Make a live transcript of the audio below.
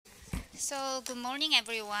So, good morning,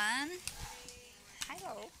 everyone.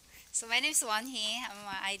 Hello. So, my name is rWonhee. I'm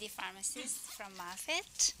an ID pharmacist from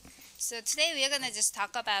Moffitt. So, today we are going to just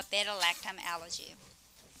talk about beta-lactam allergy.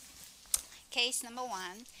 Case number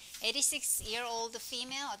one, 86-year-old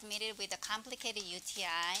female admitted with a complicated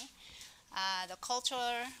UTI. The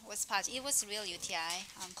culture was positive. It was real UTI.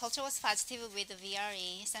 Culture was positive with the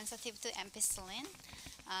VRE, sensitive to ampicillin.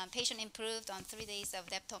 Patient improved on 3 days of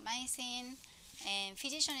daptomycin, and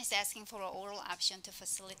physician is asking for an oral option to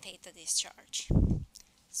facilitate the discharge.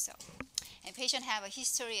 So, and patient have a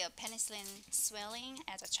history of penicillin swelling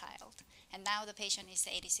as a child, and now the patient is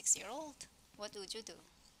 86-year-old. What would you do?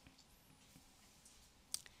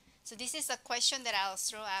 So this is a question that I'll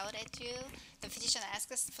throw out at you. The physician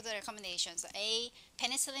asks us for the recommendations. A,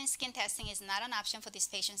 penicillin skin testing is not an option for this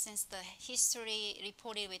patient since the history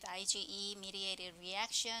reported with IgE-mediated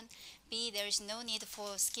reaction. B, there is no need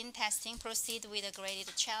for skin testing. Proceed with a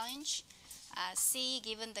graded challenge. C,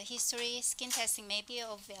 given the history, skin testing may be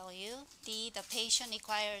of value. D, the patient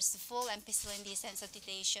requires full ampicillin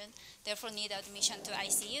desensitization, therefore need admission to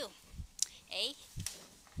ICU. A,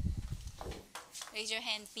 raise your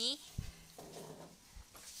hand. B,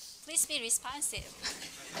 please be responsive.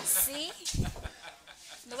 C,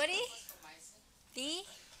 nobody? D,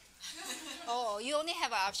 oh, you only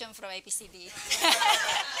have an option from ABCD.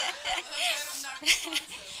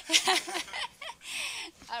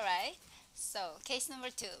 All right. So, case number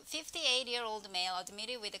two, 58-year-old male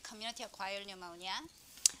admitted with a community-acquired pneumonia.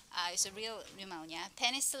 It's a real pneumonia.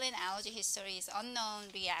 Penicillin allergy history is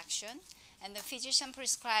unknown reaction, and the physician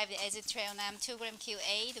prescribed azithromycin 2 gram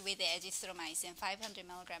Q8 with the azithromycin 500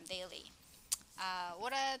 milligram daily.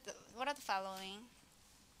 What are the following?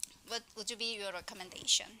 What would be your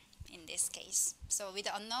recommendation in this case? So with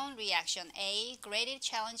the unknown reaction, A, graded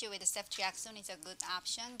challenge with ceftriaxone is a good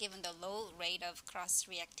option given the low rate of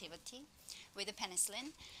cross-reactivity with the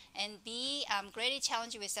penicillin. And B, graded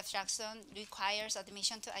challenge with ceftriaxone requires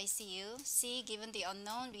admission to ICU. C, given the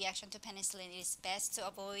unknown reaction to penicillin, it is best to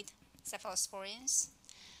avoid cephalosporins.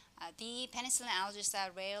 D, penicillin allergies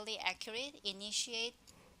are rarely accurate. Initiate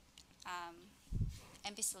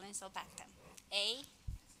ampicillin sulbactam. A,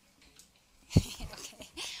 okay,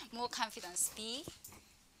 more confidence. B,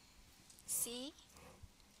 C,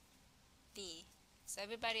 D. So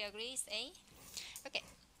everybody agrees A? Okay.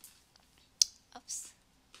 Oops.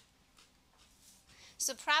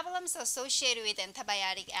 So problems associated with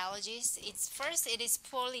antibiotic allergies, it is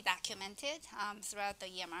poorly documented throughout the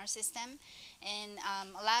EMR system, and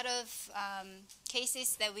a lot of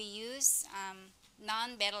cases that we use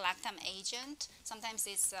non-beta-lactam agent, sometimes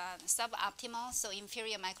it's suboptimal, so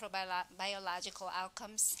inferior microbiological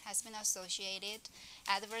outcomes has been associated.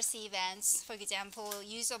 Adverse events, for example,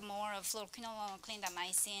 use of more of fluoroquinolone or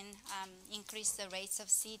clindamycin increase the rates of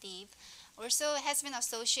C. diff. Also has been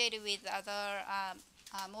associated with other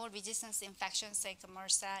more resistant infections like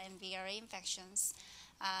MRSA and VRA infections.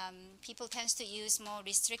 People tend to use more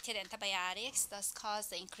restricted antibiotics, thus cause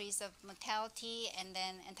the increase of mortality and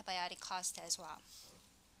then antibiotic cost as well.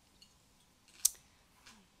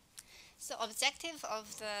 So objective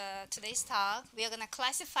of today's talk, we are going to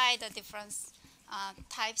classify the different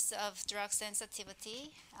types of drug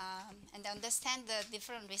sensitivity and understand the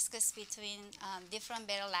different risks between different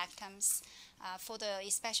beta-lactams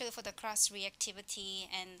especially for the cross-reactivity,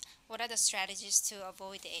 and what are the strategies to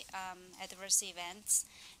avoid adverse events,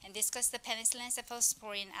 and discuss the penicillin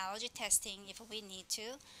cephalosporin allergy testing if we need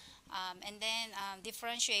to, and then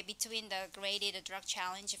differentiate between the graded drug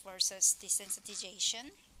challenge versus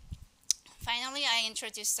desensitization. Finally, I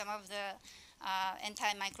introduced some of the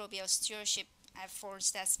antimicrobial stewardship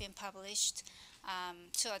efforts that's been published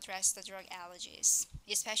to address the drug allergies,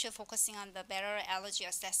 especially focusing on the better allergy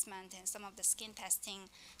assessment and some of the skin testing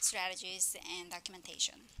strategies and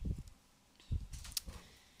documentation.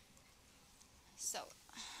 So,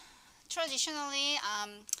 traditionally,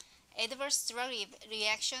 adverse drug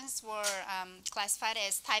reactions were classified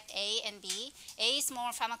as type A and B. A is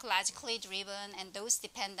more pharmacologically driven and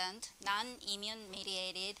dose-dependent, non-immune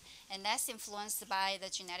mediated, and less influenced by the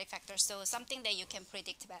genetic factors, so something that you can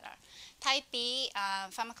predict better. Type B,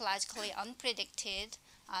 pharmacologically unpredicted,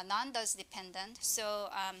 non-dose dependent, so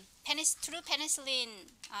through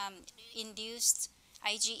penicillin-induced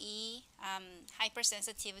IgE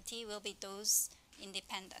hypersensitivity will be dose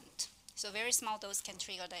independent. So very small dose can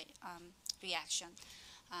trigger the reaction,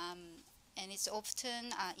 and it's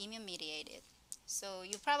often immune-mediated. So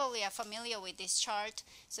you probably are familiar with this chart.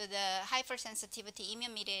 So the hypersensitivity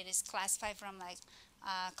immune-mediated is classified from like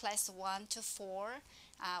class 1 to 4.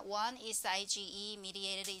 One is IgE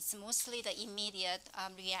mediated. It's mostly the immediate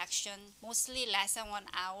reaction, mostly less than 1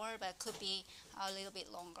 hour, but could be a little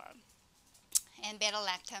bit longer. And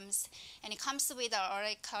beta-lactams, and it comes with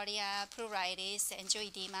urticaria, pruritus,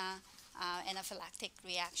 angioedema, anaphylactic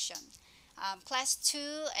reaction. Class 2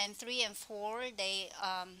 and 3 and 4,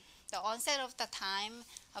 the onset of the time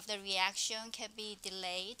of the reaction can be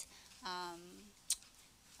delayed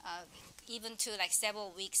even to like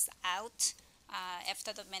several weeks out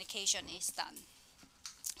after the medication is done.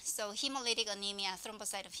 So hemolytic anemia,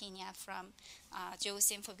 thrombocytopenia from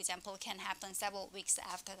dosing, for example, can happen several weeks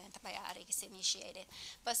after the antibiotic is initiated.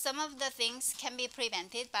 But some of the things can be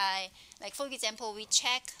prevented by, like for example, we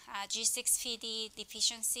check G6PD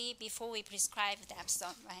deficiency before we prescribe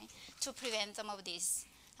Dapsone, right, to prevent some of these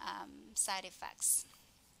side effects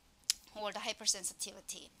or the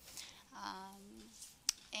hypersensitivity.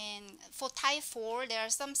 And for type 4, there are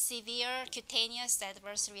some severe cutaneous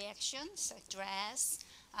adverse reactions like DRAS,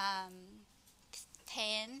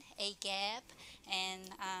 TAN, AGAP, and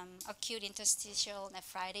acute interstitial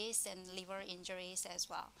nephritis and liver injuries as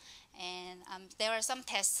well. And there are some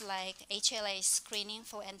tests like HLA screening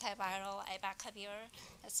for antiviral abacavir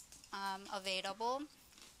that's available.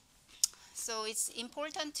 So it's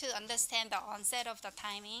important to understand the onset of the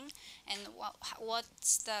timing and what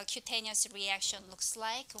the cutaneous reaction looks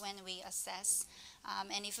like when we assess.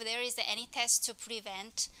 And if there is any test to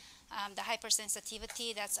prevent the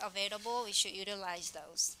hypersensitivity that's available, we should utilize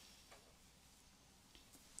those.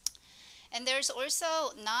 And there's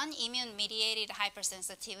also non-immune mediated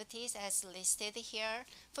hypersensitivities as listed here.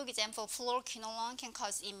 For example, fluoroquinolone can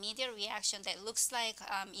cause immediate reaction that looks like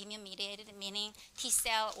immune mediated, meaning T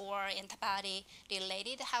cell or antibody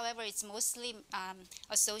related. However, it's mostly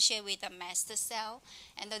associated with a mast cell.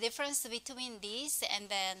 And the difference between these and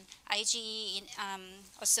then IgE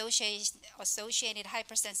associated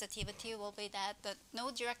hypersensitivity will be that no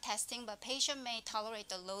direct testing, but patient may tolerate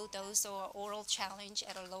the low dose or oral challenge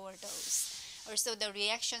at a lower dose. Also, the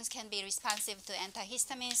reactions can be responsive to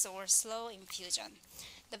antihistamines or slow infusion.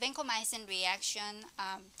 The vancomycin reaction,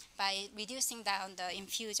 by reducing down the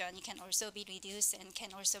infusion, it can also be reduced and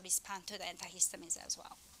can also respond to the antihistamines as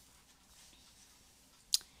well.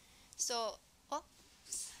 So, okay,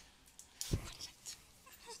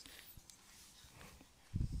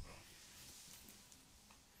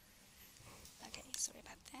 sorry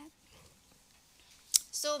about that.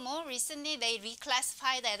 So more recently, they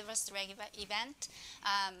reclassified the adverse drug event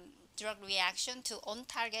drug reaction to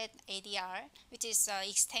on-target ADR, which is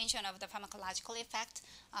extension of the pharmacological effect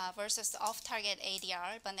versus off-target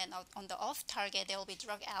ADR. But then on the off-target, there will be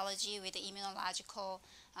drug allergy with immunological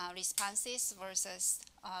responses versus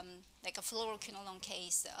like a fluoroquinolone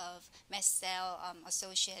case of mast cell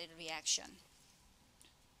associated reaction.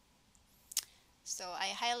 So I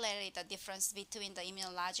highlighted the difference between the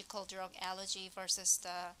immunological drug allergy versus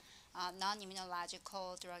the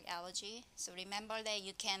non-immunological drug allergy. So remember that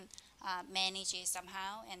you can manage it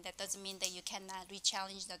somehow, and that doesn't mean that you cannot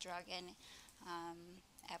re-challenge the drug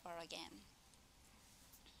ever again.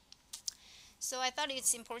 So I thought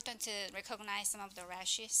it's important to recognize some of the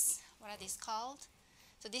rashes. What are these called?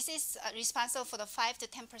 So this is responsible for the 5 to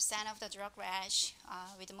 10% of the drug rash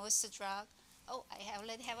with most drug. Oh, I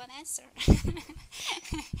already have an answer.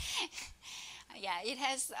 Yeah, it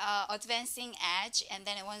has advancing edge, and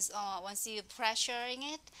then once you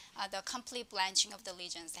pressuring it, the complete blanching of the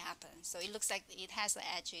lesions happens. So it looks like it has the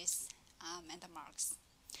edges and the marks.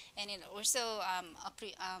 And it also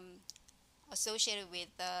associated with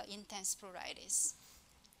the intense pruritus.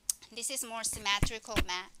 This is more symmetrical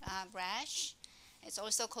rash. It's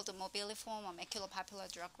also called the mobiliform or maculopapular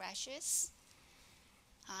drug rashes.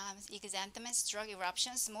 Exanthematous drug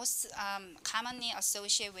eruptions, most commonly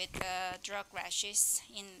associated with drug rashes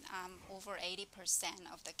in over 80%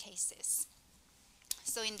 of the cases.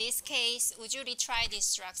 So in this case, would you retry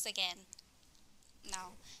these drugs again?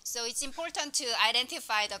 No. So it's important to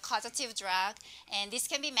identify the causative drug, and this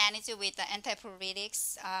can be managed with the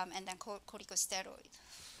antipruritics and then corticosteroid.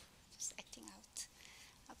 Just acting out.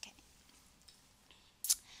 Okay.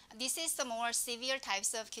 This is the more severe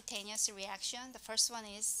types of cutaneous reaction. The first one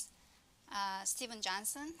is Steven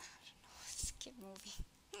Johnson. Let's keep moving.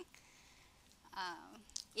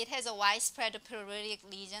 It has a widespread pruritic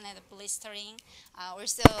lesion and blistering.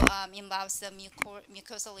 Also involves the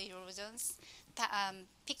mucosal erosions.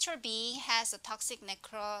 Picture B has a toxic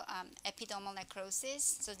epidermal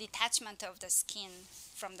necrosis, so detachment of the skin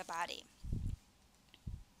from the body.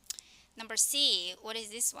 Number C, what is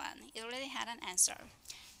this one? It already had an answer.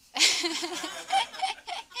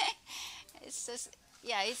 It's just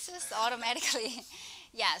automatically.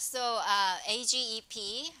 Yeah, so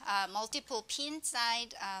AGEP, multiple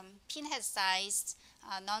pinhead-sized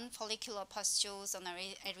non-follicular pustules on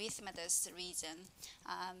erythematous region.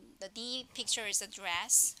 The D picture is a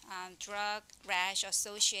drug rash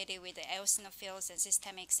associated with the eosinophils and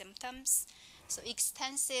systemic symptoms. So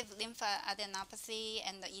extensive lymphadenopathy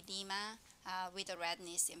and the edema with the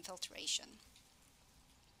redness infiltration.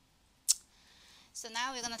 So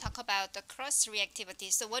now we're going to talk about the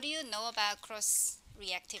cross-reactivity. So what do you know about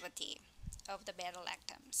cross-reactivity of the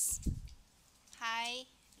beta-lactams? High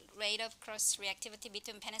rate of cross-reactivity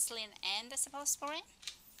between penicillin and the cephalosporin?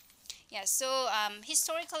 Yeah, so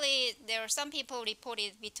historically, there are some people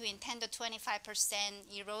reported between 10 to 25%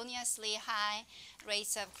 erroneously high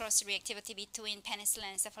rates of cross-reactivity between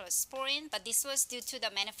penicillin and cephalosporin, but this was due to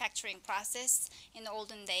the manufacturing process in the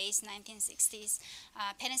olden days, 1960s.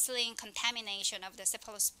 Penicillin contamination of the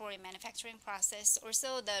cephalosporin manufacturing process.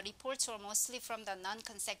 Also, the reports were mostly from the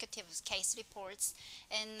non-consecutive case reports,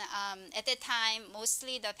 and at that time,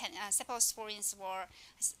 mostly the cephalosporins were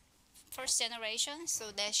first generation,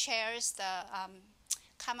 so that shares the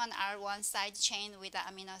common R1 side chain with the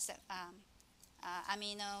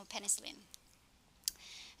aminopenicillin.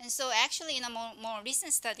 And so actually in the more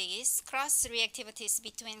recent studies, cross-reactivities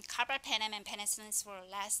between carbapenem and penicillins were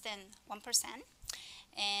less than 1%.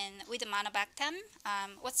 And with the monobactam,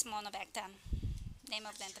 what's monobactam? Name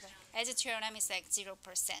of the antibiotic. Azathioprine is like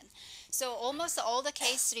 0%. So almost all the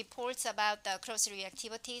case reports about the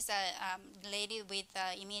cross-reactivities are related with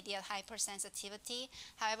immediate hypersensitivity.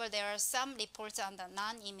 However, there are some reports on the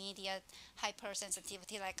non-immediate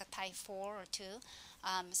hypersensitivity like a type 4 or 2,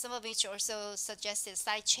 some of which also suggested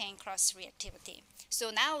side chain cross-reactivity. So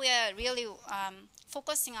now we are really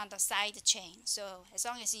focusing on the side chain. So as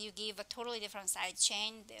long as you give a totally different side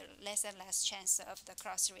chain, there are less and less chance of the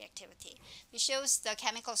cross-reactivity. It shows the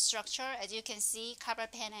chemical structure. As you can see,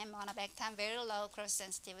 carbapenem, monobactam, very low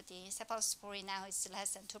cross-sensitivity. Cephalosporin now is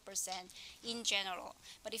less than 2% in general.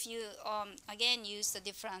 But if you, again, use the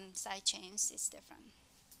different side chains, it's different.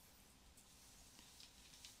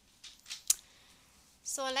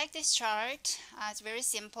 So I like this chart. It's very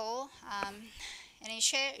simple. And it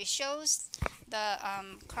shows the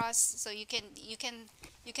cross, so you can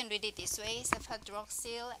read it this way: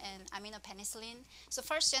 cephadroxyl and aminopenicillin. So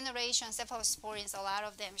first generation cephalosporins, a lot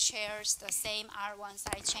of them shares the same R1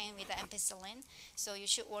 side chain with the ampicillin, so you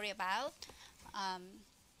should worry about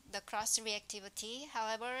the cross reactivity.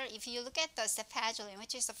 However, if you look at the cefagolin,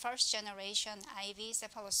 which is the first generation IV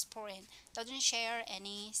cephalosporin, doesn't share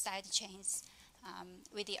any side chains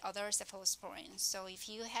with the other cephalosporins. So if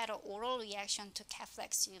you had an oral reaction to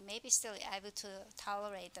Caflex, you may be still able to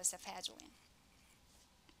tolerate the cefagolin.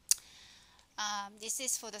 This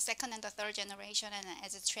is for the second and the third generation and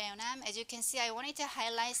azathioprine. As you can see, I wanted to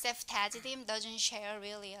highlight ceftazidime doesn't share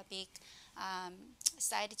really a big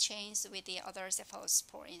side chains with the other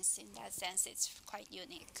cephalosporins. In that sense, it's quite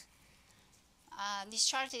unique. This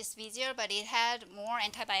chart is busier, but it had more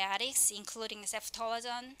antibiotics, including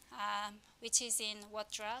ceftolozane, which is in what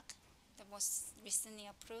drug? The most recently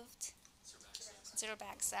approved?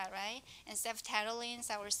 Zerbaxa, right? And ceftarolines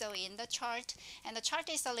are also in the chart. And the chart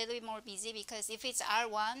is a little bit more busy because if it's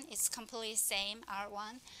R1, it's completely same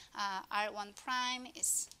R1. R1 prime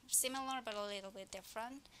is similar but a little bit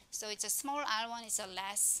different. So it's a small R1, it's a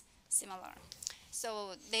less similar.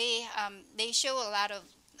 So they show a lot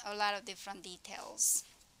of different details.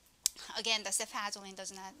 Again, the cefazolin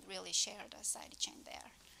does not really share the side chain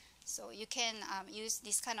there. So you can use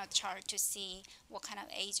this kind of chart to see what kind of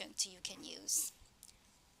agent you can use.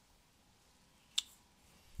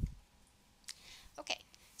 Okay,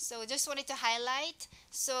 so just wanted to highlight.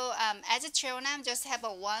 So azathioprine just have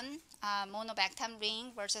a one monobactam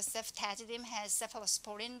ring versus ceftazidime has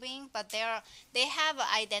cephalosporin ring, but they have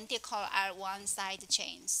identical R1 side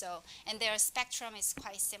chain. So and their spectrum is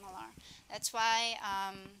quite similar. That's why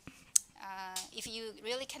if you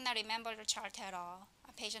really cannot remember the chart at all,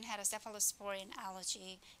 a patient had a cephalosporin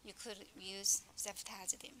allergy, you could use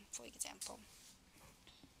ceftazidime, for example.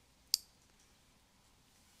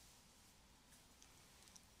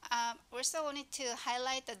 We also wanted to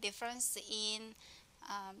highlight the difference in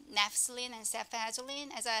nafcillin and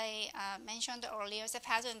cefazolin. As I mentioned earlier,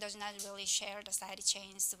 cefazolin does not really share the side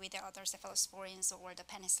chains with the other cephalosporins or the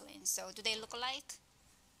penicillin. So do they look alike?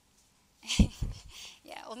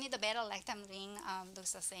 Yeah, only the beta-lactam ring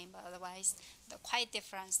looks the same, but otherwise they're quite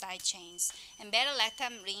different side chains. And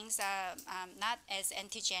beta-lactam rings are not as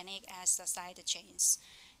antigenic as the side chains.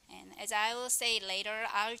 And as I will say later,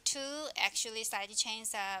 R2 actually side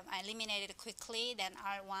chains are eliminated quickly than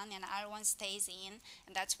R1, and R1 stays in,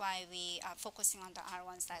 and that's why we are focusing on the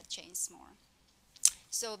R1 side chains more.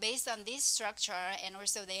 So based on this structure, and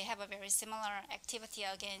also they have a very similar activity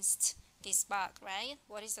against this bug, right?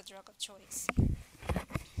 What is the drug of choice?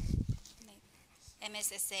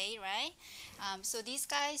 MSSA, right? So these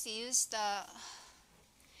guys used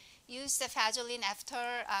cefazolin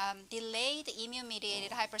after delayed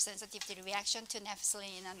immune-mediated hypersensitivity reaction to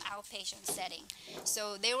nafcillin in an outpatient setting.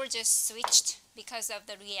 So they were just switched because of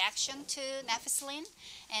the reaction to nafcillin,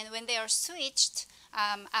 and when they are switched,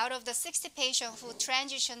 out of the 60 patients who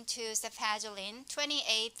transitioned to cefazolin,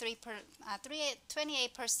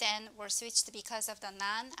 28% were switched because of the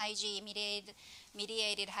non-IgE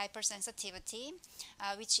mediated hypersensitivity,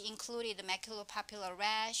 which included maculopapular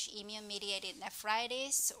rash, immune-mediated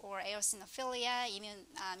nephritis, or eosinophilia,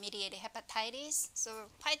 immune-mediated hepatitis. So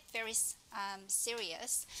quite very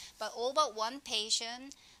serious. But all but one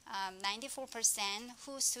patient, 94%,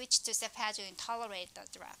 who switched to cefazolin tolerate the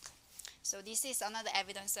drug. So this is another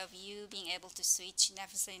evidence of you being able to switch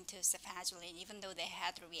nafcillin to cefazolin even though they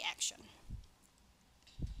had a reaction.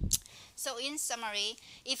 So in summary,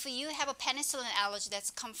 if you have a penicillin allergy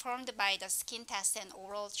that's confirmed by the skin test and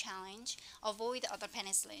oral challenge, avoid other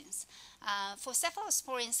penicillins. For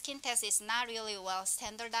cephalosporin, skin test is not really well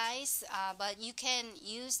standardized, but you can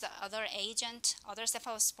use the other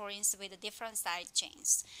cephalosporins with different side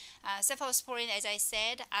chains. Cephalosporin, as I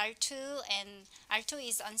said, R2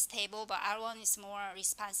 is unstable, but R1 is more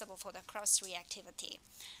responsible for the cross-reactivity.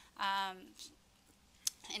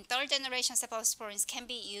 And third generation cephalosporins can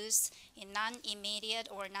be used in non-immediate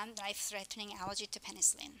or non-life-threatening allergy to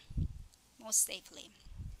penicillin most safely.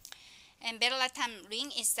 And beta-lactam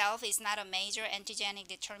ring itself is not a major antigenic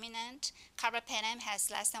determinant. Carbapenem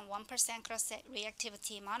has less than 1%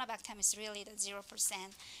 cross-reactivity. Monobactam is really the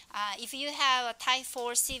 0%. If you have a type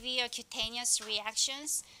 4 severe cutaneous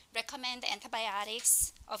reactions, recommend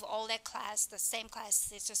antibiotics of all that class, the same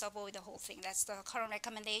class, it's just avoid the whole thing. That's the current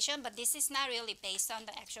recommendation, but this is not really based on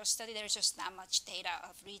the actual study. There's just not much data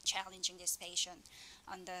of re-challenging this patient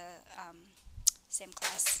on the same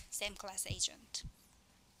class agent.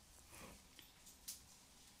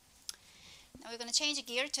 Now we're going to change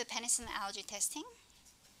gear to penicillin allergy testing.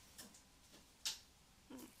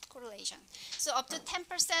 Correlation. So up to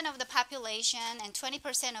 10% of the population and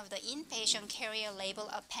 20% of the inpatient carry a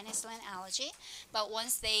label of penicillin allergy, but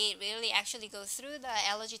once they really actually go through the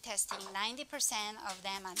allergy testing, 90% of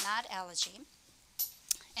them are not allergy.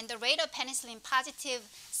 And the rate of penicillin positive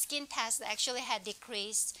skin tests actually had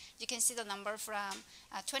decreased. You can see the number from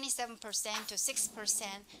 27% to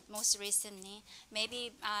 6% most recently,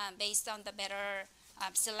 maybe based on the better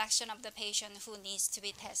selection of the patient who needs to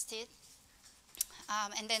be tested.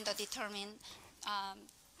 And then the determine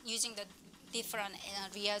using the different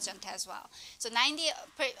reagent as well. So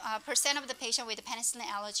 90% of the patient with penicillin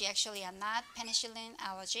allergy actually are not penicillin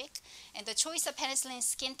allergic, and the choice of penicillin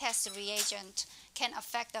skin test reagent can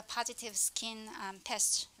affect the positive skin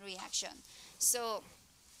test reaction. So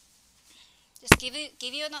just give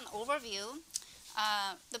you an overview.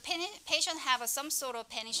 The patient have some sort of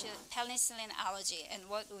penicillin allergy, and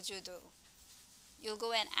what would you do? You'll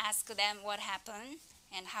go and ask them what happened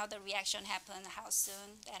and how the reaction happened, how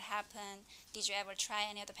soon that happened, did you ever try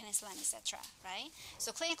any of the penicillin, etc., right?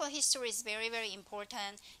 So clinical history is very, very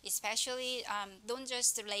important, especially don't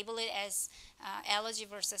just label it as allergy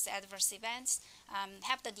versus adverse events.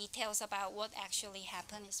 Have the details about what actually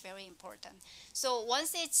happened is very important. So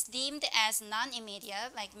once it's deemed as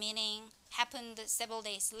non-immediate, like meaning happened several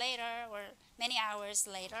days later or many hours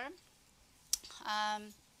later,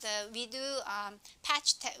 we do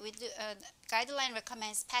guideline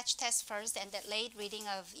recommends patch test first and the late reading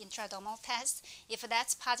of intradermal test. If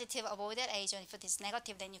that's positive, avoid that agent. If it is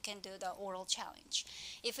negative, then you can do the oral challenge.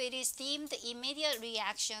 If it is deemed immediate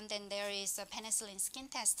reaction, then there is a penicillin skin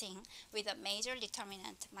testing with a major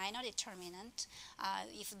determinant, minor determinant.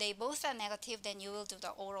 If they both are negative, then you will do the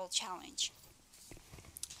oral challenge.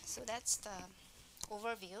 So that's the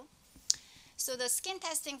overview. So the skin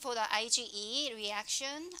testing for the IgE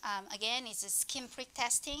reaction, again, is a skin prick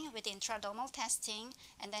testing with intradermal testing,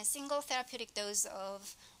 and then single therapeutic dose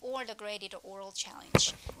of or the graded oral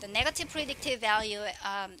challenge. The negative predictive value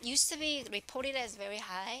used to be reported as very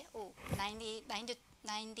high,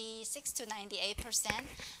 96 to 98%.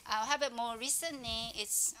 However, more recently,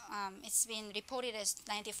 it's been reported as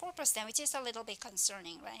 94%, which is a little bit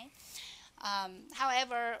concerning, right?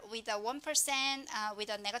 However, with the 1% with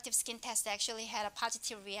a negative skin test, actually had a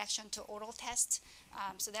positive reaction to oral test.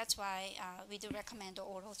 So that's why we do recommend the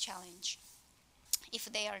oral challenge. if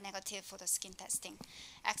they are negative for the skin testing.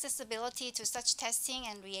 Accessibility to such testing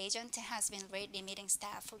and reagent has been rate limiting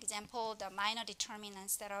step. For example, the minor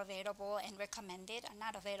determinants that are available and recommended are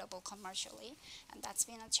not available commercially, and that's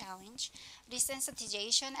been a challenge.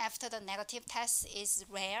 Resensitization after the negative test is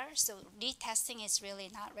rare, so retesting is really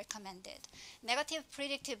not recommended. Negative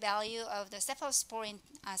predictive value of the cephalosporin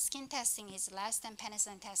skin testing is less than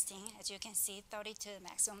penicillin testing. As you can see, 32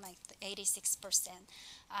 maximum, like 86%.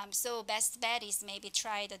 So best bet is maybe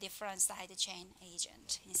try the different side chain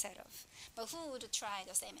agent instead of, but who would try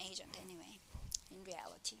the same agent anyway, in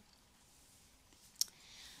reality?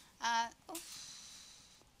 Oh,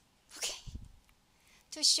 okay.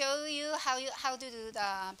 To show you how to do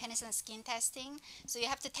the penicillin skin testing, so you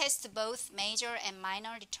have to test both major and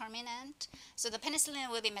minor determinant. So the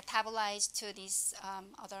penicillin will be metabolized to this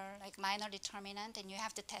other like minor determinant, and you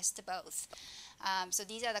have to test both. So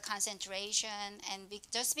these are the concentration, and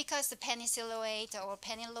just because the penicilloate or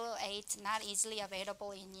penyloate not easily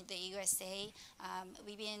available in the USA,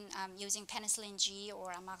 we've been using penicillin G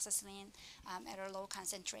or amoxicillin at a low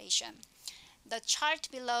concentration. The chart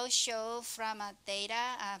below show from data,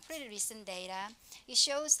 pretty recent data. It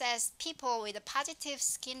shows that people with a positive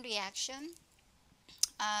skin reaction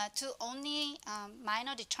to only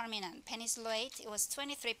minor determinant, penicilloate, it was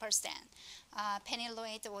 23%.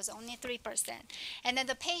 Penyloate was only 3%. And then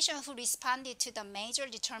the patient who responded to the major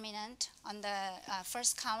determinant on the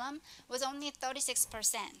first column was only 36%.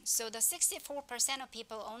 So the 64% of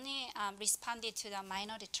people only responded to the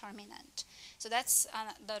minor determinant. So that's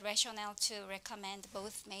the rationale to recommend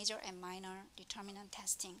both major and minor determinant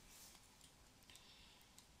testing.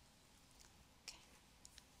 Okay.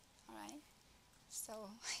 All right. So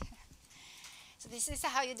So this is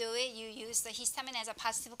how you do it. You use the histamine as a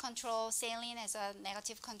positive control, saline as a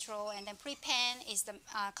negative control, and then prepen is the,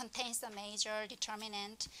 contains the major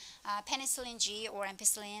determinant, penicillin G or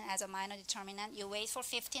ampicillin as a minor determinant. You wait for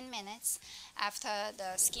 15 minutes after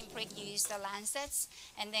the skin prick. You use the lancets,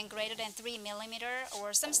 and then greater than 3 millimeter,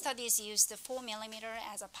 or some studies use the 4 millimeter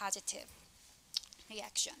as a positive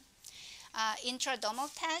reaction. Intradermal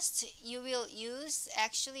test, you will use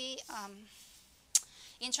actually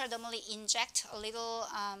intradermally inject a little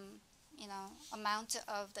amount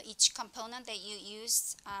of each component that you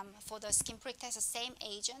used for the skin prick test, the same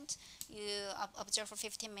agent. You observe for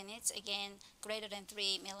 15 minutes. Again, greater than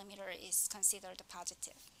 3 millimeter is considered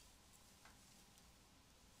positive.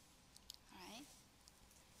 All right,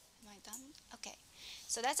 am I done? Okay.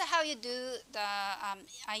 So that's how you do the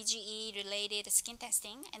IgE related skin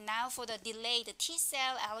testing. And now for the delayed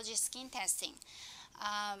T-cell allergy skin testing.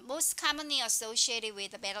 Most commonly associated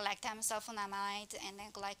with the beta-lactam sulfonamide and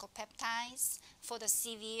then glycopeptides for the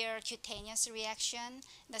severe cutaneous reaction.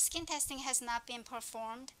 The skin testing has not been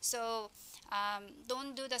performed, so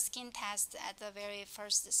don't do the skin test at the very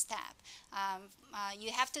first step.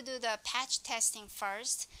 You have to do the patch testing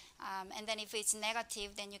first, and then if it's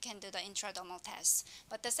negative, then you can do the intradermal test.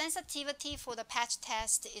 But the sensitivity for the patch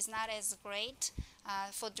test is not as great.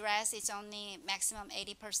 For DRESS, it's only maximum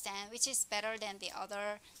 80%, which is better than the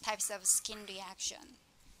other types of skin reaction.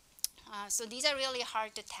 So these are really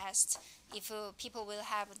hard to test if people will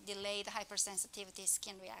have delayed hypersensitivity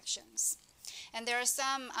skin reactions. And there are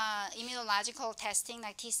some immunological testing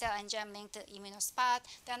like T-cell enzyme-linked immunospot.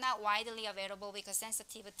 They're not widely available because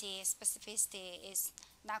sensitivity, specificity is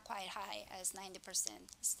not quite high as 90%.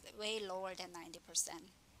 It's way lower than 90%.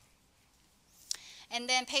 And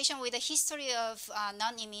then patient with a history of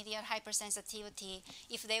non-immediate hypersensitivity,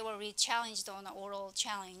 if they were re-challenged on an oral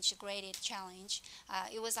challenge, graded challenge,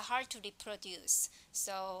 it was hard to reproduce.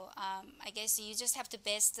 So I guess you just have to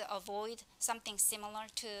best avoid something similar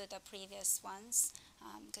to the previous ones,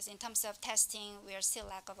 because in terms of testing, we are still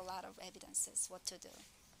lack of a lot of evidences what to do.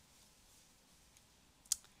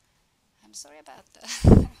 I'm sorry about that.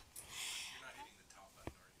 You're not hitting the top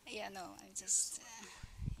button, are you? Yeah, no, I just...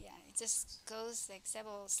 yeah, it just goes like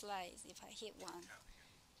several slides if I hit one.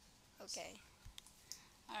 Okay.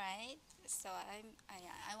 All right. So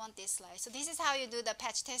I want this slide. So this is how you do the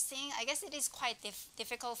patch testing. I guess it is quite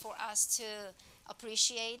difficult for us to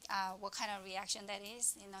appreciate what kind of reaction that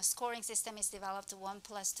is. You know, scoring system is developed 1+,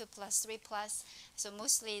 2+, 3+. So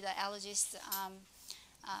mostly the allergists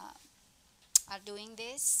are doing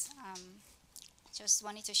this. Just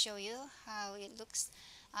wanted to show you how it looks.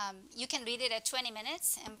 You can read it at 20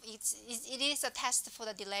 minutes, and it is a test for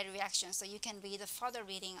the delayed reaction, so you can read a further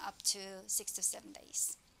reading up to 6 to 7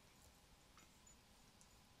 days.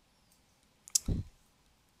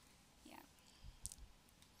 Yeah.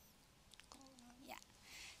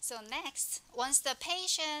 So next, once the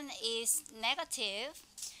patient is negative,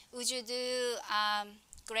 would you do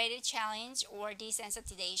graded challenge or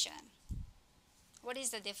desensitization. What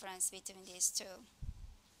is the difference between these two?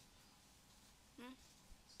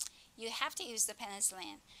 You have to use the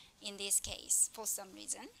penicillin in this case for some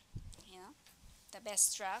reason, you know, the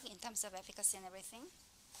best drug in terms of efficacy and everything.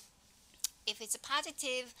 If it's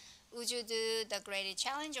positive, would you do the graded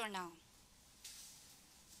challenge or no?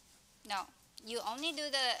 No. You only do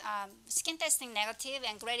the skin testing negative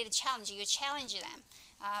and graded challenge. You challenge them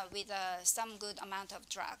with some good amount of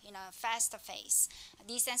drug in a faster phase.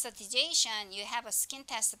 Desensitization, you have a skin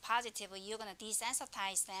test positive, you're going to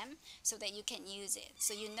desensitize them so that you can use it.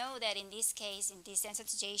 So you know that in this case, in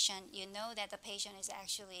desensitization, you know that the patient is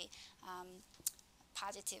actually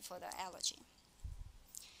positive for the allergy.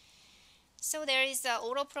 So there is the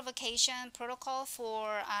oral provocation protocol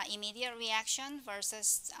for immediate reaction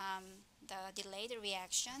versus the delayed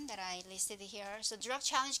reaction that I listed here. So drug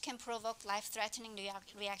challenge can provoke life-threatening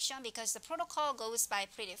reaction because the protocol goes by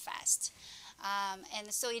pretty fast.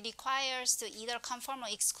 And so it requires to either confirm or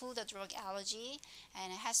exclude the drug allergy,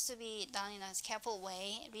 and it has to be done in a careful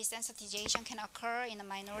way. Resensitization can occur in a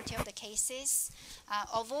minority of the cases.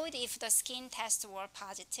 Avoid if the skin tests were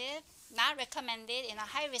positive. Not recommended in a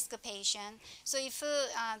high-risk patient. So if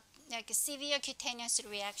like a severe cutaneous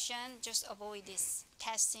reaction, just avoid this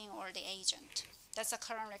testing or the agent. That's a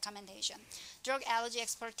current recommendation. Drug allergy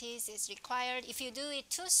expertise is required. If you do it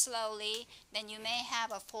too slowly, then you may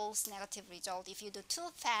have a false negative result. If you do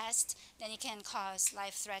too fast, then it can cause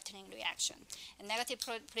life-threatening reaction. And negative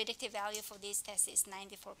predictive value for this test is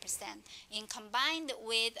 94%. In combined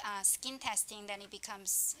with skin testing, then it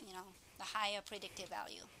becomes, you know, the higher predictive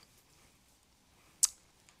value.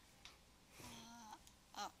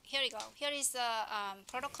 Here we go. Here is the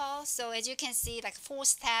protocol. So as you can see, like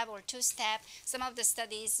 4-step or 2-step. Some of the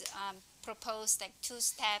studies propose like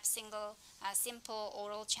 2-step, simple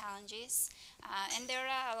oral challenges. And there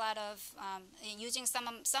are a lot of, using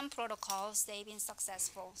some protocols, they've been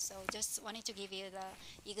successful. So just wanted to give you the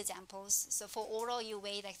examples. So for oral, you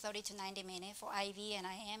wait like 30 to 90 minutes. For IV and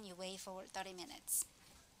IM, you wait for 30 minutes.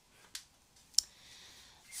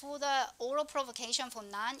 For the oral provocation for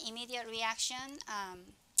non-immediate reaction,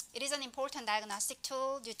 it is an important diagnostic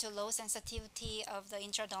tool due to low sensitivity of the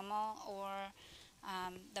intradermal or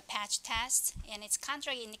the patch test, and it's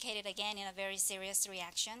contraindicated again in a very serious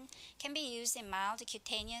reaction. Can be used in mild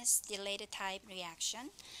cutaneous delayed type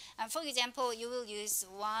reaction. For example, you will use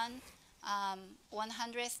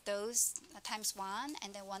 1/100th dose times 1,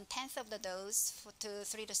 and then 1/10 of the dose for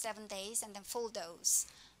 3 to 7 days, and then full dose.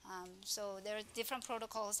 So there are different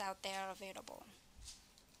protocols out there available.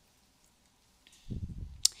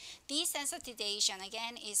 Desensitization,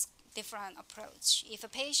 again, is different approach. If a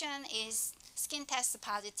patient is skin test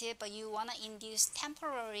positive, but you want to induce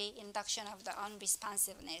temporary induction of the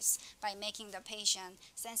unresponsiveness by making the patient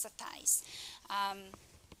sensitized.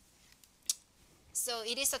 So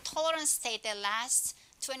it is a tolerance state that lasts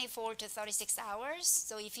 24 to 36 hours.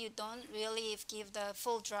 So if you don't really give the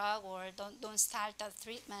full drug or don't start the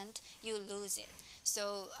treatment, you lose it.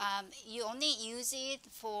 So you only use it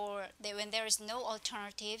for when there is no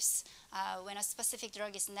alternatives, when a specific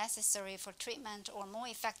drug is necessary for treatment or more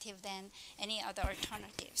effective than any other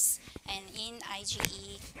alternatives. And in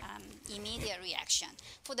IgE, immediate reaction.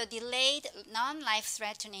 For the delayed,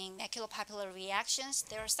 non-life-threatening maculopapular reactions,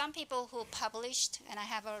 there are some people who published, and I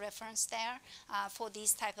have a reference there, for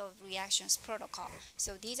these type of reactions protocol.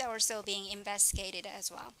 So these are also being investigated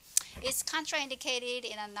as well. It's contraindicated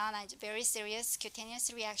in a very serious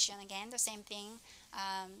cutaneous reaction. Again, the same thing.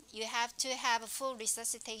 You have to have a full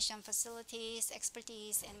resuscitation facilities,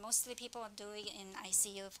 expertise, and mostly people are doing it in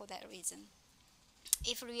ICU for that reason.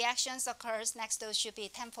 If reactions occurs, next dose should be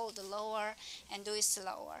tenfold lower and do it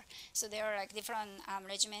slower. So there are like different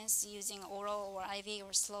regimens using oral or IV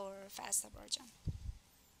or slower, faster version.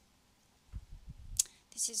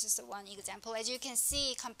 This is just one example. As you can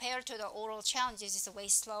see, compared to the oral challenges, it's way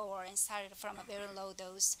slower and started from a very low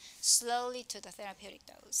dose, slowly to the therapeutic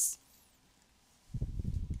dose.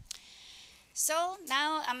 So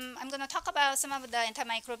now I'm going to talk about some of the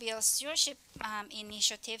antimicrobial stewardship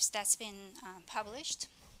initiatives that's been published.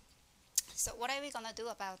 So what are we going to do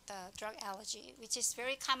about the drug allergy, which is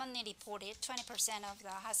very commonly reported? 20% of the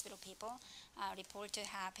hospital people report to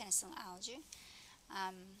have penicillin allergy.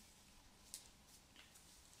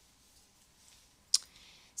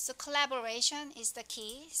 So collaboration is the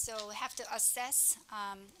key. So we have to assess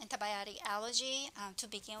antibiotic allergy to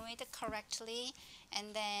begin with correctly,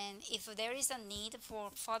 and then if there is a need for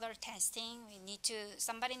further testing,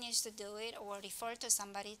 somebody needs to do it or refer to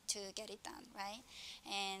somebody to get it done, right?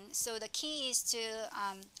 And so the key is to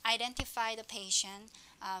identify the patient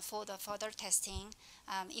for the further testing.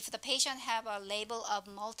 If the patient have a label of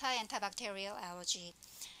multi-antibacterial allergy,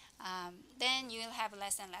 then you will have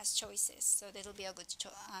less and less choices. So that will be a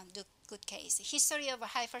good case. History of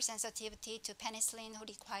hypersensitivity to penicillin who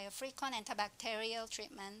require frequent antibacterial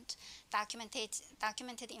treatment,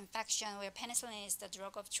 documented infection where penicillin is the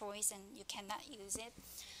drug of choice and you cannot use it.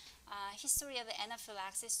 History of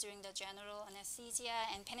anaphylaxis during the general anesthesia,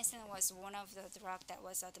 and penicillin was one of the drugs that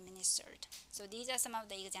was administered. So these are some of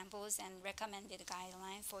the examples and recommended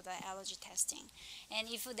guidelines for the allergy testing. And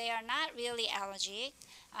if they are not really allergic,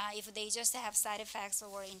 if they just have side effects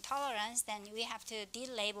or intolerance, then we have to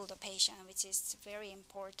delabel the patient, which is very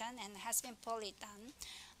important and has been poorly done.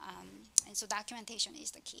 And so documentation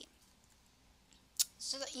is the key.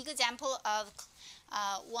 So the example of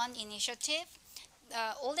one initiative,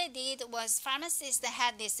 all they did was pharmacists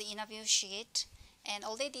had this interview sheet, and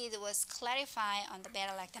all they did was clarify on the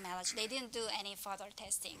beta-lactam allergy. They didn't do any further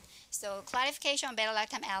testing. So clarification on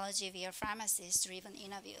beta-lactam allergy via pharmacist-driven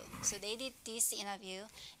interview. So they did this interview,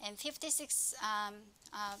 and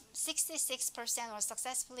 66% were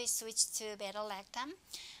successfully switched to beta-lactam.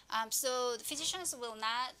 So the physicians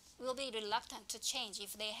will be reluctant to change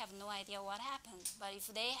if they have no idea what happened. But if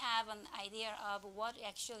they have an idea of what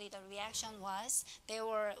actually the reaction was, they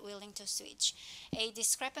were willing to switch. A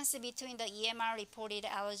discrepancy between the EMR reported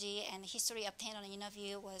allergy and history obtained on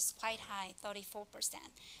interview was quite high,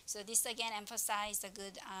 34%. So this again emphasized a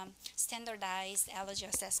good standardized allergy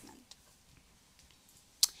assessment.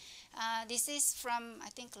 This is from, I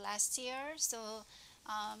think, last year. So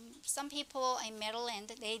some people in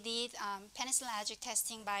Maryland, they did penicillin allergic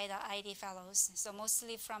testing by the ID fellows, so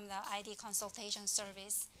mostly from the ID consultation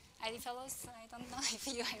service. ID fellows, I don't know if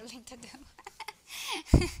you are willing to do.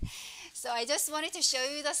 So I just wanted to show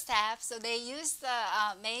you the steps. So they use the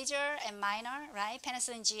major and minor, right?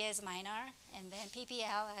 Penicillin G as minor, and then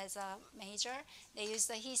PPL as a major. They use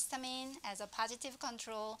the histamine as a positive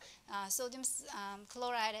control, sodium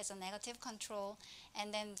chloride as a negative control,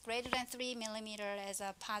 and then greater than 3 millimeter as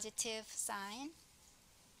a positive sign,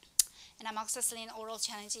 and amoxicillin oral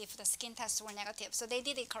challenge if the skin tests were negative. So they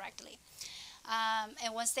did it correctly.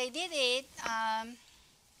 And once they did it,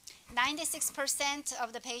 96%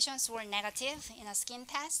 of the patients were negative in a skin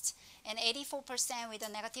test, and 84% with a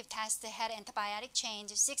negative test had antibiotic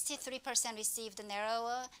change. 63% received the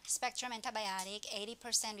narrower spectrum antibiotic,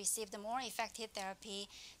 80% received the more effective therapy,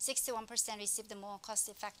 61% received the more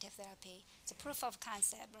cost-effective therapy. It's a proof of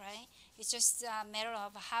concept, right? It's just a matter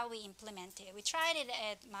of how we implement it. We tried it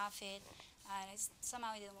at Moffitt.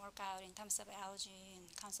 Somehow it didn't work out in terms of allergy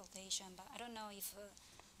and consultation, but I don't know if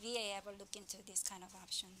VA ever looked into this kind of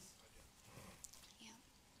option. Yeah.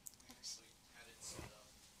 We actually had it set up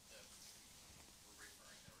that we're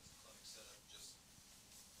referring, there was a clinic set up just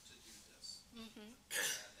to do this. Mm-hmm.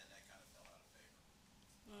 And then that kind of fell out of favor.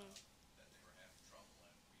 That they were having trouble,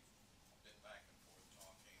 and we've been back and forth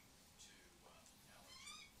talking to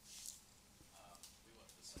allergy. We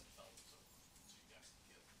wanted to send fellows over so you guys can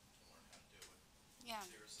get to learn how to do it. Yeah.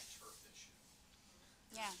 There's a turf issue.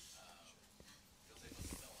 Yeah. Because they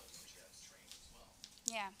must have fellows and you guys trained as well.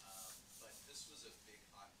 Yeah. But this was a big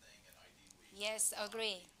hot thing in ID Week. Yes,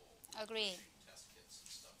 agree. Agree. Test kits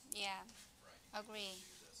and stuff. Yeah. Right. Agree.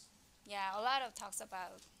 Do this. Yeah, a lot of talks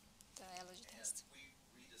about the allergy And test.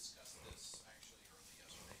 we discussed this actually early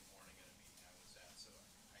yesterday morning at a meeting I was at, so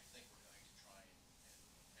I think we're going to try and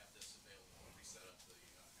have this available when we set up the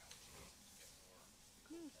allergy to get more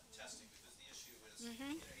testing, because the issue is, 80+%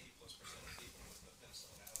 of people with the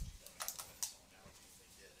penicillin allergy don't have a penicillin allergy if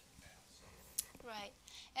they did in the past. Right.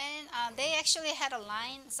 And they actually had a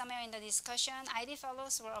line somewhere in the discussion. ID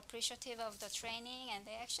fellows were appreciative of the training, and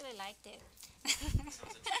they actually liked it.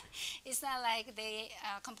 It's not like they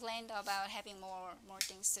complained about having more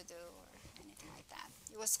things to do or anything like that.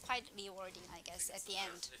 It was quite rewarding, I guess, at the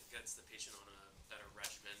end. If it gets the patient on a better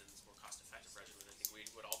regimen and it's more cost-effective regimen, I think we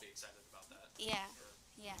would all be excited about that. Yeah,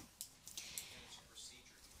 yeah. And it's a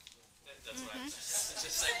procedure. That's what I'm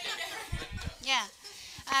just saying. Yeah.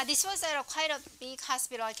 This was at quite a big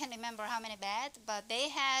hospital. I can't remember how many beds, but they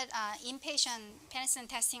had inpatient penicillin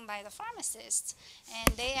testing by the pharmacist,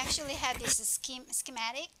 and they actually had these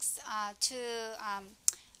schematics to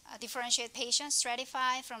differentiate patients,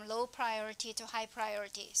 stratify from low priority to high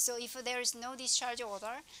priority. So if there is no discharge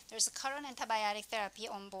order, there's a current antibiotic therapy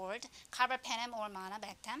on board, carbapenem or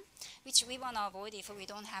Beta-Lactam, which we want to avoid if we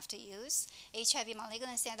don't have to use. HIV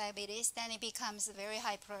malignancy and diabetes, then it becomes very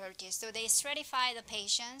high priority. So they stratify the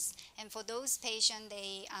patients, and for those patients,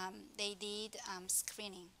 they did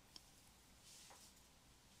screening.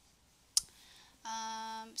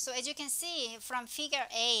 So as you can see from figure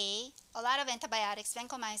A, a lot of antibiotics,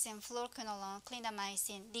 vancomycin, fluoroquinolone,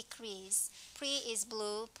 clindamycin, decrease. Pre is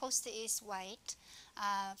blue, post is white,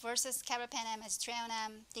 versus carbapenem,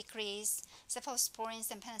 aztreonam, decrease. Cephalosporins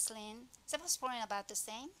and penicillin. Cephalosporin about the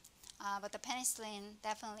same, but the penicillin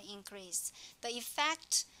definitely increased. The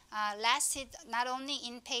effect lasted not only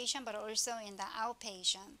inpatient but also in the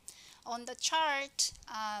outpatient. On the chart,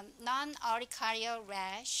 non-urticarial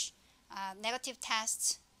rash, negative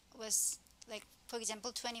test was like, for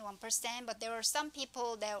example, 21%, but there were some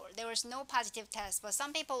people that there was no positive test, but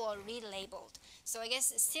some people were relabeled. So I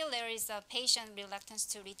guess still there is a patient reluctance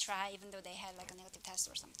to retry even though they had like a negative test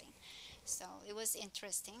or something. So it was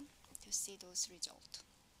interesting to see those results.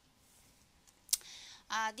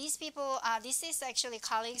 These people, this is actually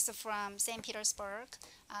colleagues from St. Petersburg.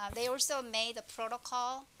 They also made a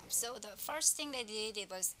protocol. So the first thing they did, it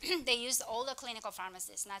was they used all the clinical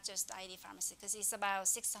pharmacists, not just the ID pharmacy, because it's about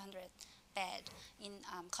 600 bed in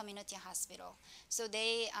community hospital. So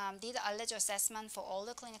they did allergy assessment for all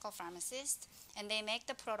the clinical pharmacists, and they make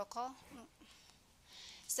the protocol.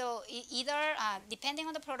 So either, depending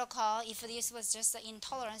on the protocol, if this was just an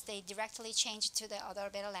intolerance, they directly changed to the other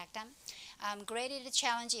beta-lactam. Graded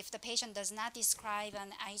challenge if the patient does not describe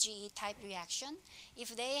an IgE type reaction.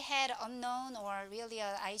 If they had unknown or really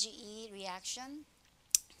an IgE reaction,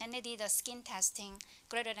 then they did a skin testing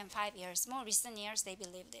greater than 5 years. More recent years, they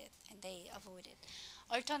believed it and they avoided.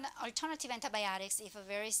 Alternative antibiotics if a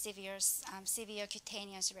very severe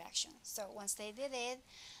cutaneous reaction. So once they did it,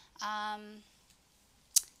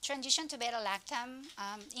 transition to beta-lactam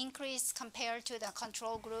increase compared to the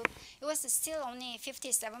control group. It was still only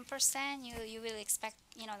 57%. You will expect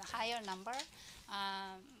a higher number,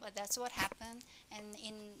 but that's what happened. And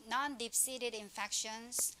in non-deep-seated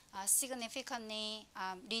infections, significantly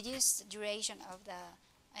reduced duration of the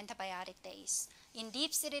antibiotic days. In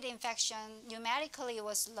deep-seated infection, numerically it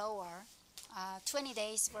was lower, 20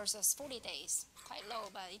 days versus 40 days, quite low,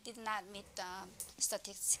 but it did not meet the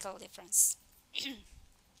statistical difference.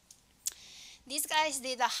 These guys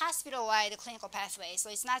did a hospital-wide clinical pathway,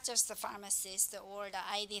 so it's not just the pharmacist or the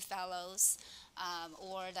ID fellows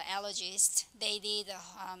or the allergist. They did.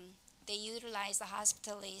 They utilized the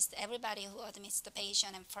hospitalist, everybody who admits the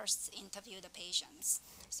patient, and first interview the patients.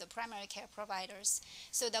 So primary care providers.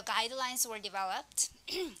 So the guidelines were developed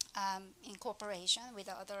in cooperation with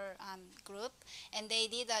the other group, and they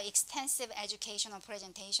did an extensive educational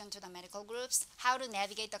presentation to the medical groups, how to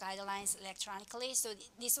navigate the guidelines electronically. So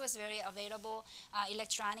this was very available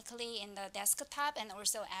electronically in the desktop and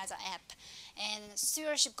also as an app. And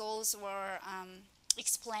stewardship goals were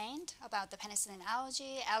explained about the penicillin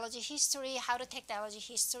allergy history, how to take the allergy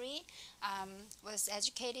history, was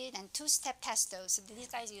educated, and two-step test dose. So these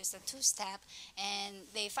guys used a two-step, and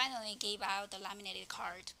they finally gave out the laminated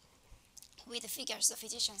card with the figures so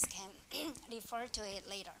physicians can refer to it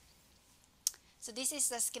later. So this is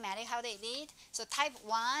the schematic, how they did. So type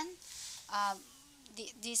 1,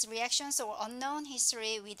 these reactions or unknown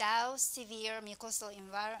history without severe mucosal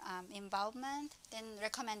involvement, then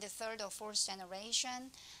recommended third or fourth generation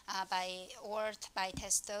by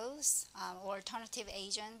test dose or alternative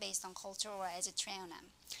agent based on culture or azithromycin.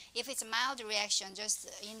 If it's a mild reaction, just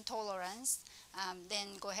intolerance, then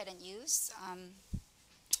go ahead and use.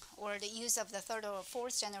 Or the use of the third or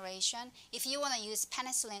fourth generation. If you want to use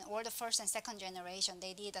penicillin or the first and second generation,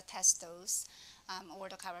 they did a test dose. Or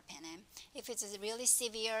the carbapenem. If it's a really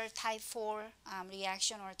severe type 4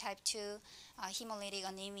 reaction or type 2 hemolytic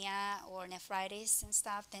anemia or nephritis and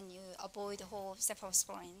stuff, then you avoid the whole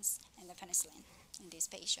cephalosporins and the penicillin in this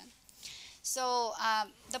patient. So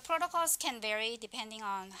the protocols can vary depending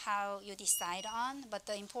on how you decide on, but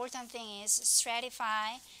the important thing is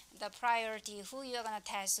stratify the priority, who you're going to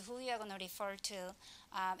test, who you're going to refer to,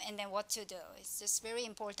 and then what to do. It's just very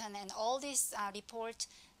important, and all these report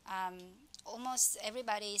almost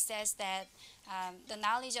everybody says that the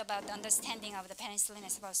knowledge about the understanding of the penicillin and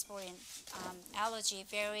cephalosporin allergy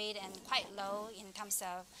varied and quite low in terms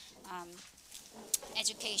of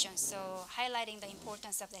education. So highlighting the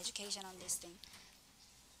importance of the education on this thing.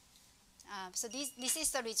 So this is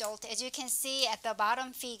the result. As you can see at the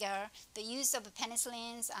bottom figure, the use of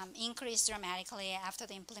penicillins increased dramatically after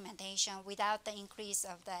the implementation without the increase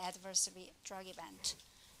of the adverse drug event.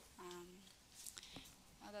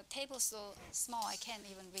 The table's so small I can't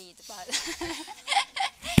even read, but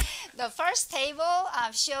the first table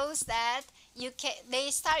shows that they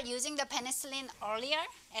start using the penicillin earlier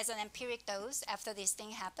as an empiric dose after this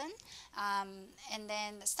thing happened, and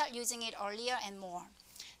then start using it earlier and more.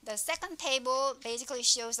 The second table basically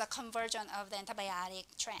shows the conversion of the antibiotic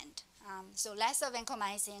trend. So less of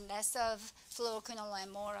vancomycin, less of fluoroquinolone,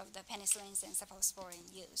 and more of the penicillins and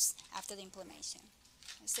cephalosporin use after the inflammation.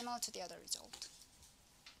 Similar to the other result.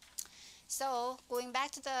 So going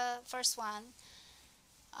back to the first one,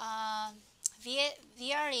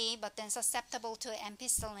 VRE, but then susceptible to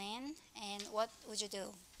ampicillin, and what would you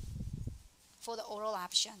do for the oral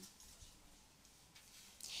option?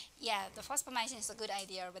 Yeah, the fosfomycin is a good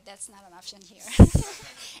idea, but that's not an option here.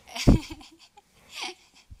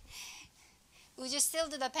 Would you still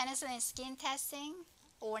do the penicillin skin testing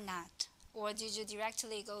or not? Or did you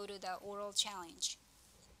directly go to the oral challenge?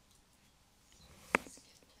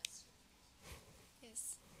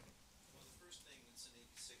 Yes. Well, the first thing, it's an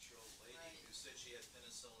 86-year-old lady who said she had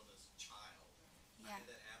penicillin as a child. Yeah. I had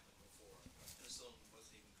that happen before. Penicillin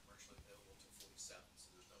wasn't even commercially available until 47, so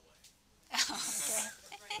there's no way.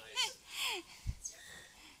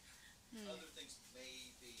 Other things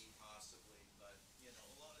may be possibly, but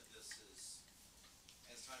a lot of this is,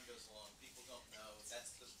 as time goes along, people don't know.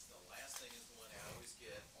 That's the last thing is the one I always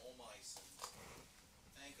get: Olmycin,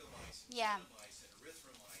 vancomycin, Yeah. clindamycin,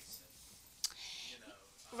 erythromycin.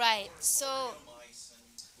 Right. So. Rhamycin,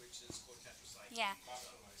 which is chlortetracycline. Yeah.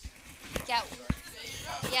 So, Yeah.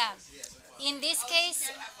 Yeah. In this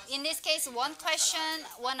case,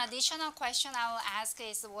 one additional question I will ask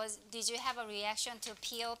is, did you have a reaction to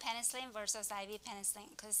PO penicillin versus IV penicillin?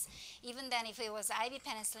 Because even then, if it was IV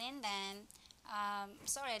penicillin, then,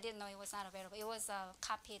 sorry, I didn't know it was not available. It was a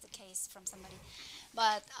copied case from somebody.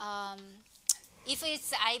 But if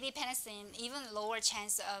it's IV penicillin, even lower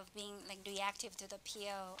chance of being reactive to the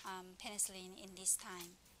PO penicillin in this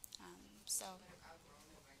time. So.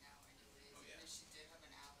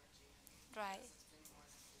 Right.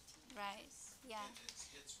 Right. Yeah.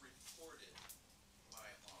 It's reported by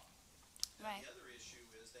mom. Right. The other issue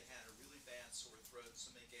is they had a really bad sore throat,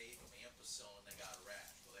 so they gave them ampicillin and they got a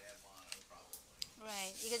rash. Well, they had mono probably.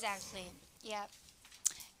 Right. Exactly. Yeah.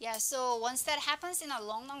 Yeah, so once that happens in a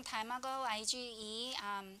long time ago, IgE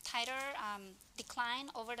titer decline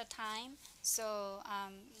over the time. So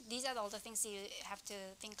these are all the things you have to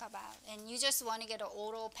think about. And you just want to get an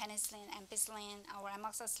oral penicillin, ampicillin, or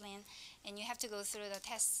amoxicillin, and you have to go through the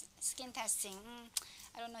skin testing.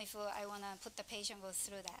 I don't know if I want to put the patient go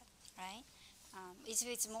through that, right? If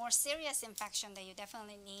it's more serious infection that you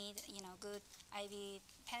definitely need, good IV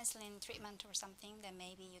penicillin treatment or something, then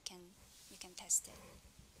maybe you can test it.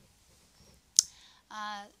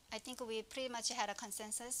 I think we pretty much had a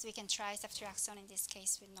consensus. We can try ceftriaxone in this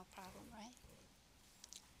case with no problem, right?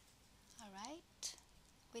 All right.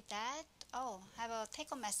 With that, I have a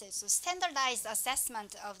take-home message. So standardized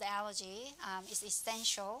assessment of the allergy is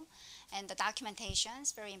essential, and the documentation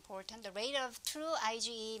is very important. The rate of true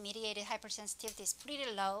IgE-mediated hypersensitivity is pretty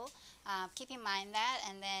low. Keep in mind that,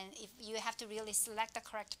 and then if you have to really select the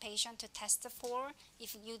correct patient to test for,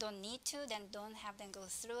 if you don't need to, then don't have them go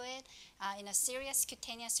through it. In a serious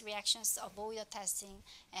cutaneous reactions, avoid the testing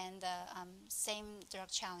and the same drug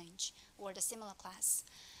challenge or the similar class.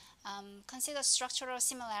 Consider structural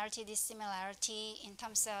similarity, dissimilarity in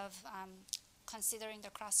terms of considering the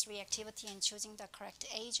cross-reactivity and choosing the correct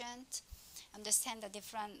agent. Understand the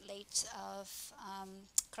different rates of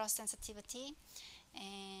cross-sensitivity,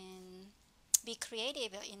 and be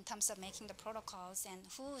creative in terms of making the protocols and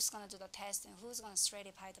who's going to do the test and who's going to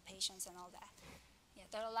stratify the patients and all that. Yeah,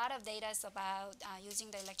 there are a lot of data about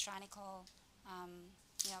using the electronic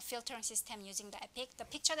filtering system using the EPIC. The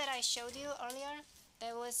picture that I showed you earlier,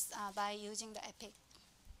 that was by using the EPIC.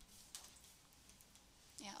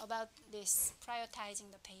 Yeah, about this,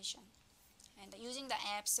 prioritizing the patient and using the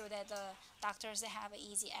app so that the doctors have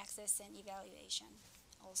easy access and evaluation,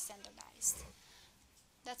 all standardized.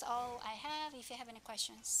 That's all I have. If you have any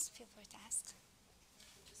questions, feel free to ask.